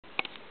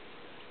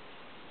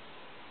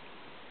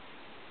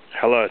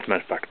Hello at my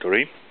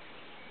factory.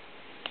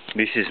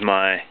 This is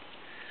my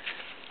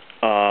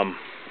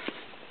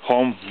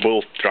home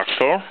built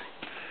tractor.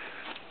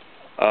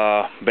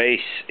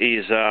 Base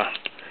is a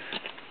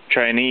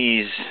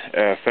Chinese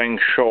Feng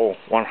Shou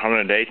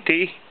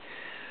 180,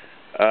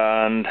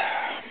 and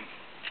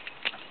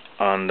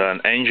an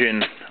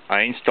engine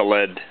I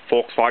installed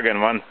Volkswagen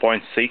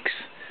 1.6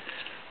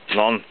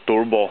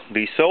 non-turbo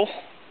diesel.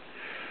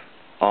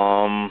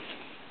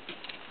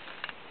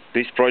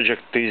 This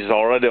project is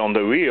already on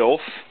the wheels,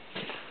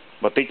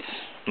 but it's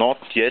not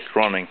yet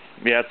running.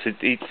 Yes,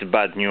 it's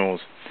bad news.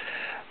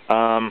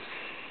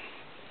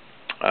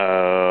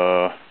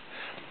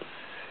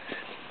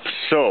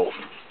 So,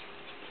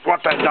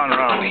 what I've done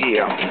around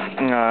here?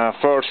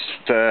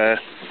 First,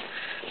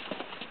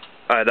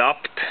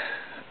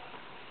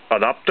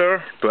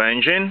 adapter to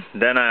engine,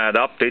 then I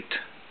adapt it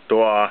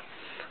to a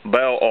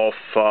bell of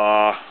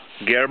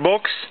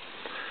gearbox,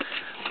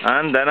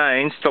 and then I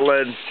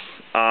installed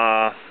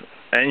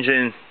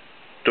engine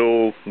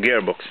to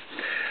gearbox,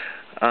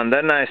 and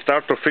then I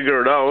start to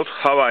figure it out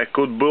how I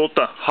could build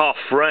a half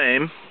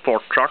frame for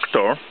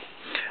tractor.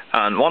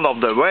 And one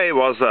of the way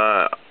was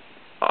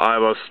I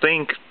was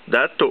thinking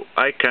that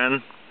I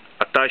can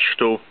attach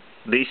to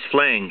this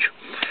flange,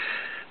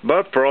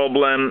 but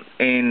problem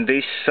in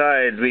this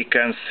side we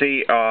can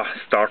see a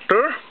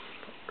starter,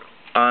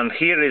 and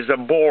here is a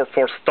bore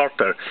for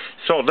starter,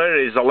 so there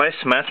is a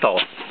less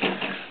metal.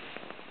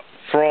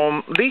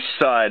 From this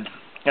side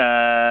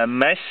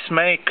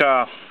make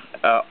a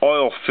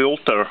oil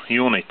filter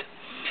unit.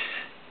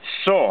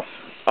 So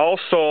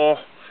also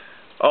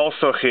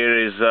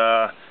here is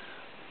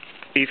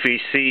if you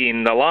see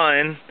in the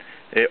line,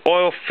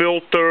 oil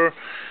filter,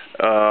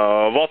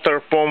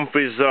 water pump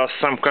is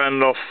some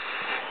kind of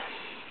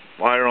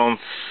irons,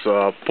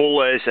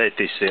 pulleys,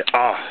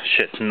 etc.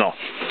 No.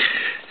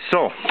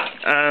 So,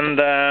 and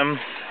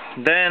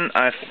then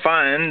I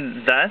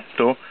find that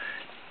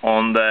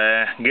on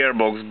the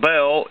gearbox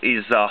bell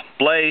is a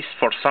place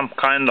for some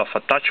kind of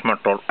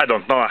attachment, or I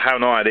don't know, I have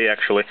no idea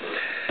actually.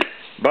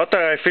 But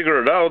I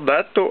figured out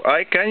that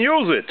I can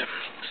use it.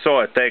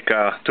 So I take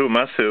two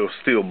massive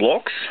steel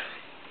blocks.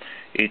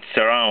 It's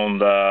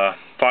around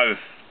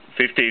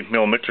 50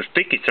 millimeters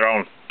thick, it's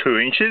around 2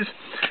 inches.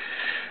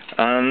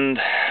 And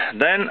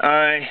then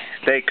I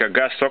take a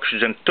gas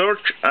oxygen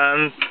torch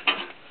and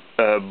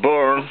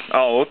burn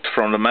out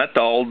from the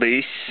metal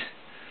these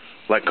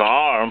like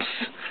arms,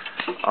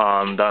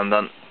 and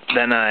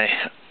then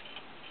I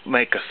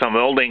make some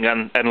welding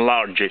and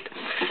enlarge it.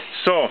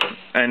 So,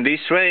 and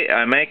this way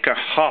I make a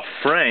half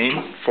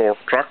frame for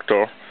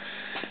tractor.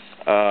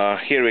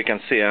 Here we can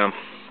see how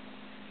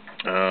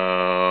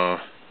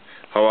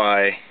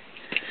I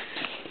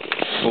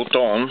put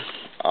on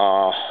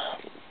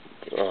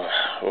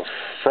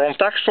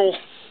front axle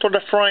to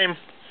the frame.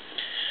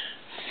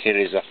 Here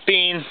is a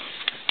pin.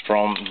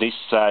 From this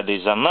side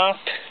is a nut,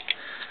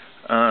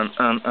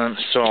 and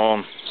so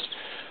on.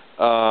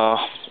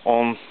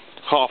 On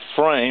half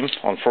frame,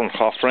 on front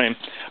half frame,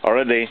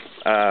 already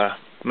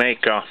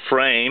make a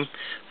frame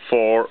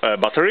for a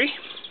battery.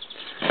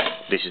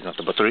 This is not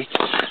a battery,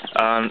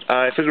 and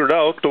I figured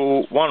out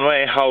one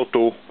way how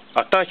to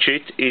attach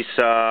it is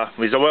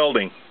with a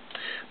welding,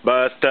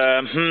 but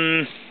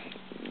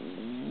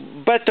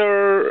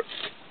better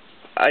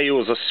I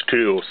use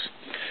screws.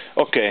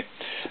 Okay,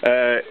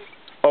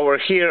 over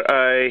here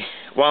I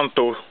want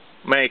to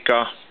make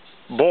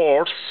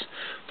boards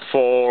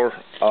for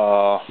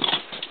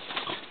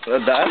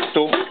that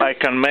too. I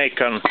can make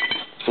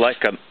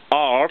like an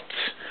arc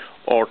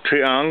or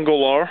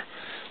triangular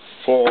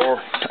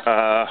for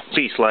a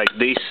piece like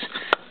this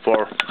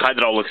for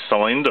hydraulic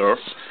cylinder,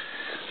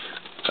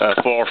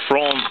 for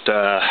front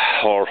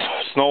or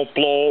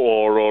snowplow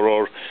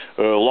or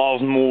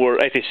lawn mower,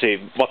 etc.,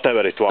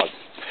 whatever it was.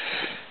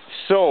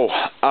 So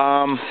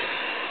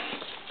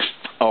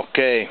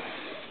okay,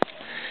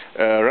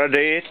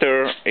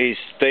 radiator is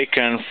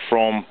taken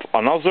from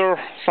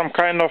some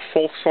kind of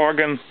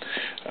Volkswagen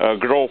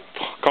group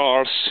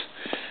cars,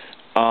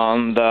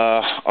 and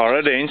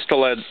already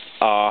installed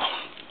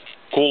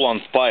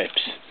coolant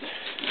pipes,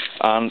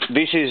 and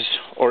this is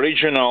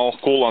original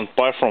coolant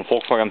pipe from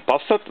Volkswagen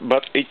Passat,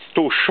 but it's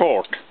too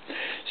short.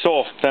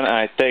 So then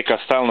I take a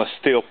stainless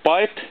steel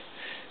pipe,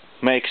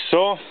 make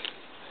so,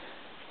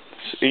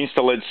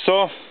 install it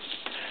so,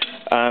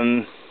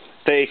 and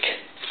take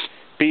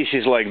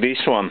pieces like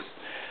this one.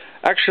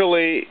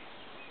 Actually,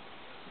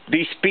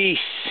 this piece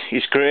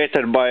is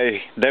created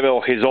by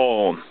devil his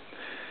own.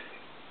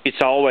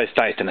 It's always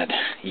tightened.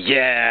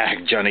 Yeah,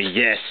 Johnny,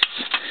 yes.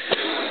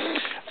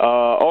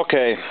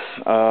 Okay.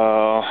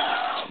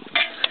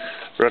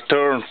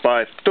 Return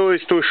pipe 2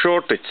 is too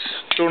short. It's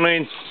too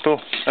neat, too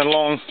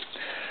long.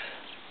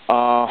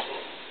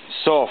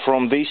 So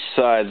from this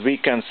side we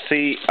can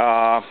see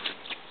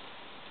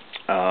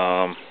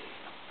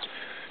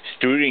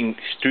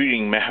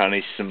steering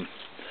mechanism,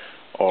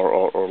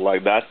 or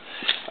like that.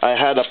 I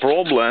had a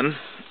problem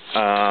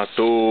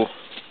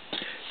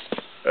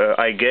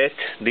I get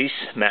this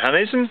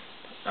mechanism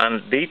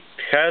and it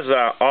has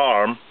an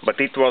arm, but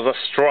it was a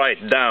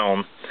straight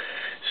down.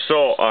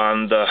 So,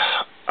 and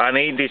I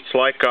need it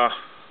like a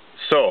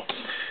so.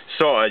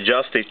 So I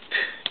just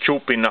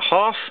chop in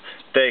half,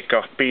 take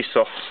a piece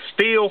of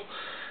steel,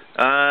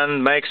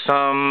 and make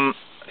some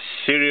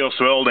serious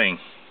welding.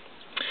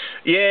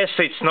 Yes,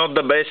 it's not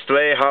the best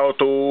way how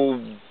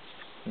to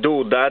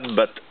do that,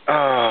 but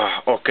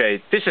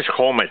okay, this is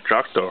homemade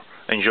tractor.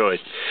 Enjoy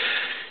it.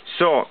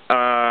 So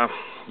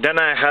then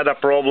I had a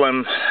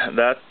problem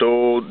that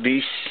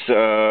this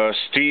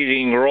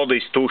steering rod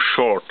is too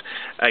short.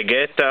 I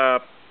get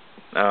a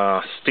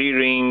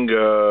steering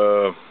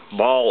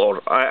ball,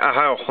 or I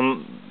have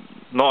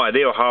no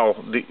idea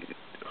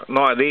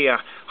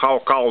how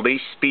call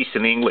this piece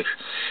in English,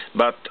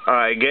 but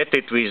I get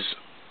it with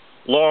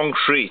long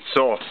sheet,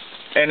 so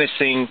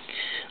anything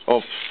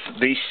of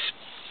this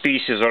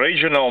piece is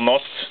original,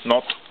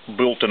 not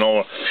built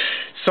over.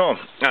 So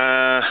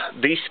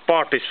this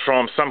part is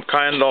from some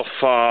kind of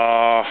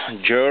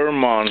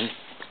German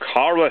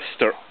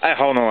harvester. I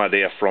have no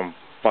idea from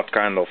what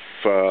kind of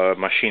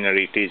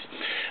machinery it is,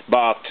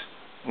 but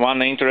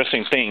one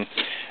interesting thing,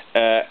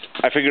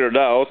 I figured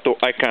out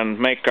I can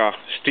make a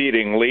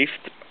steering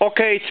lift.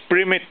 Okay, it's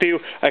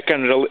primitive.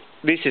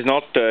 This is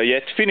not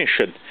yet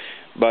finished,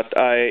 but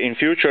in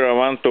future I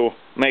want to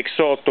make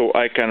so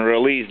I can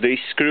release this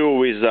screw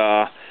with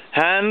a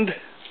hand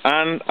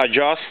and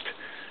adjust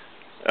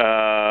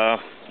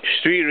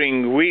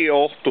steering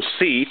wheel to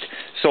seat,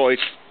 so it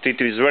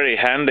is very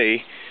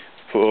handy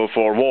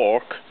for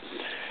work.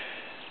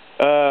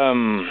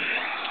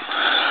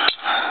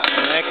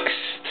 Next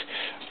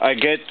I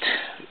get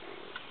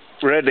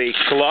ready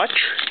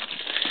clutch.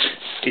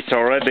 It's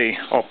already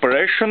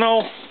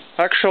operational.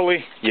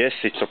 Actually, yes,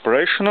 it's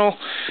operational.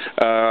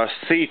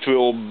 Seat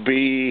will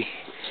be,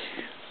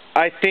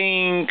 I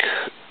think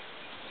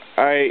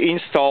I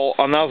install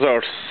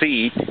another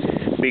seat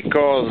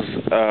because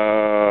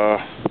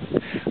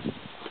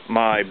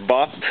my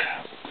butt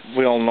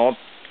will not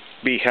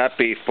be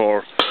happy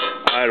for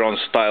iron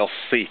style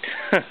seat.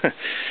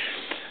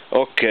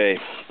 Okay,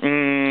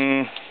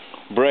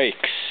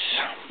 brakes.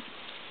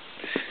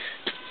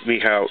 We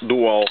have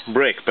dual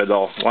brake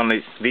pedal.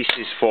 This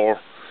is for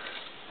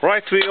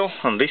right wheel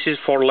and this is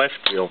for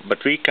left wheel, but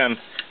we can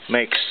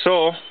make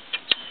so,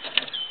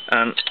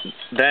 and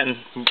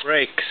then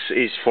brakes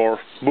is for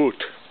both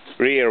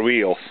rear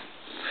wheels.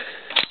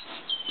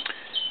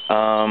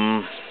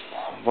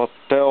 What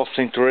else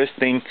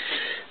interesting?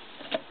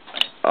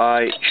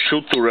 I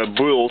should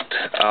rebuild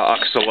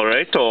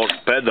accelerator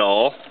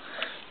pedal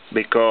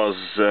because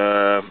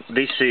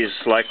this is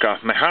like a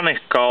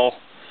mechanical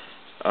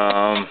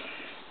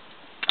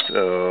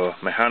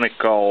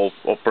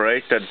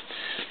operated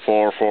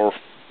for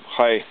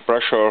high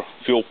pressure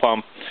fuel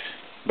pump,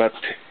 but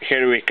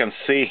here we can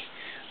see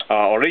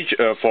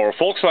for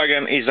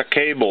Volkswagen is a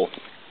cable.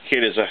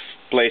 Here is a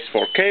place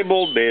for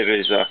cable, there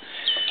is a,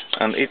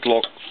 and it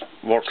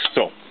works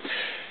so.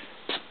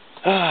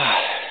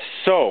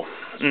 So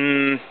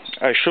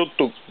I should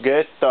to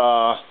get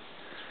a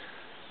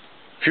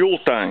fuel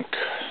tank,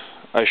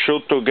 I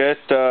should to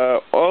get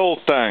oil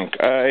tank,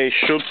 I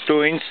should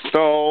to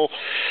install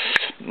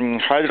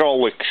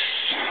hydraulics.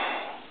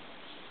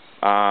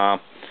 But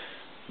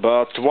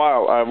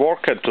while I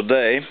work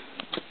today,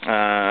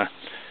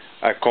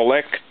 I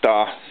collect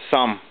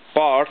some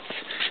parts.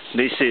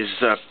 This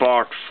is a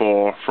part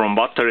from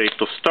battery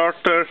to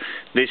starter.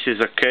 This is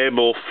a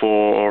cable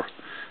for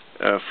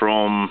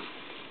from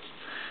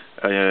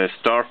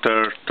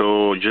starter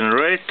to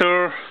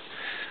generator.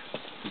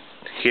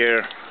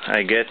 Here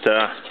I get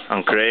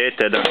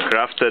uncreated and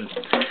crafted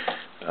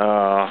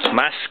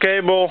mass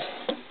cable.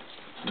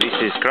 This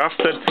is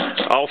crafted.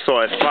 Also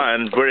I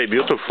find very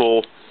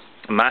beautiful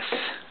mass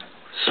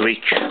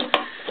switch,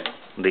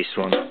 this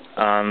one,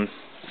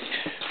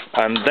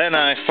 and then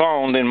I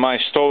found in my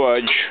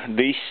storage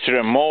this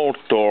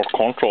remote or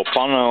control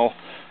panel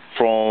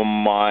from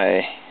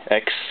my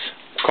ex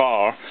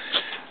car.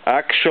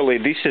 Actually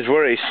this is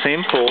very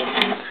simple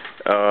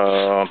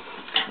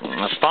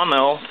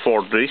panel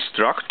for this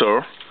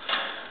tractor,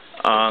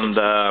 and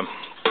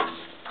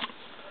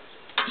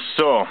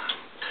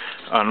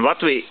and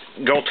what we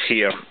got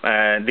here,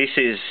 this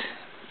is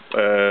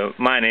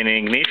mine in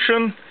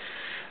ignition,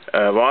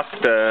 what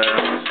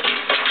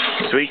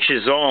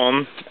switches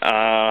on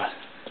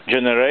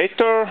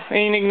generator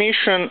in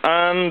ignition,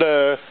 and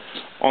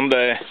on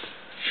the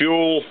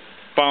fuel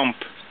pump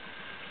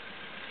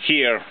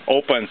here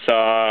opens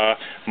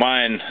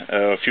mine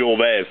fuel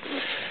valve.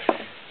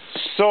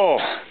 So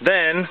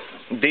then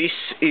this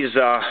is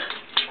a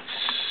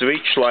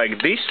switch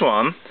like this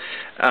one,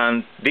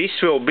 and this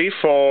will be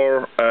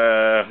for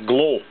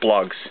glow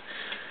plugs,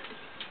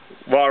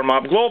 warm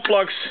up glow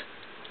plugs,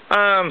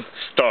 and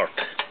start.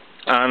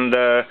 And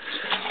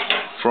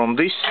from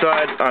this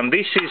side, and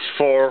this is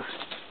for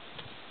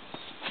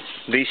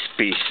this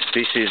piece.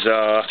 This is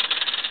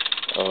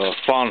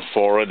fan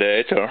for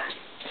radiator.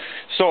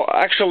 So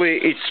actually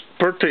it's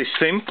pretty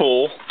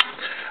simple,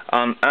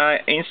 and I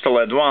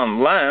installed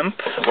one lamp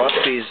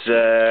what is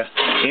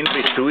in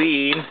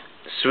between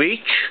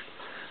switch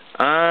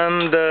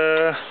and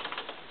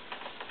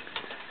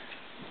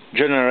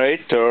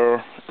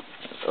generator.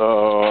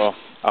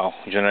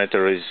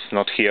 Generator is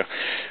not here.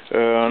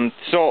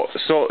 So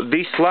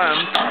this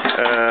lamp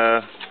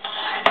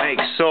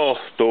makes so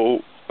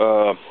to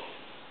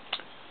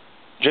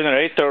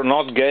generator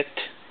not get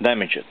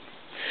damaged.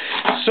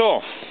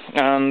 So,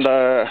 and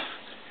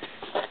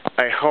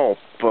I hope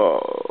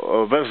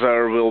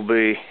weather will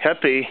be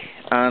happy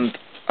and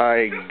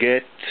I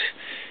get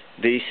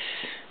these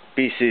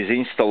pieces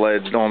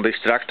installed on this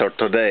tractor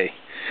today.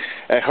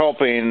 I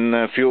hope in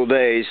a few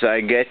days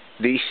I get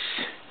this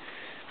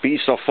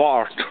piece of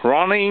art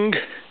running,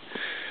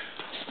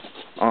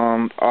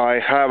 and I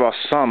have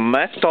some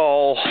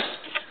metal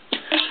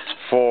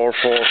for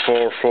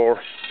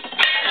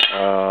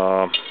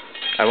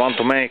I want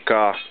to make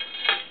a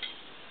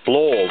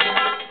plow.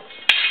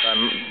 I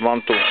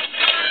want to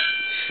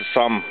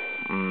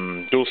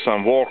do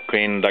some work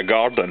in the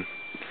garden.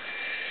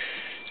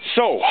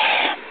 So,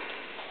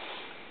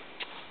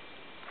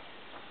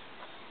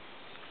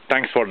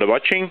 thanks for the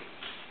watching,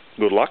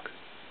 good luck,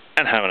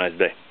 and have a nice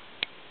day.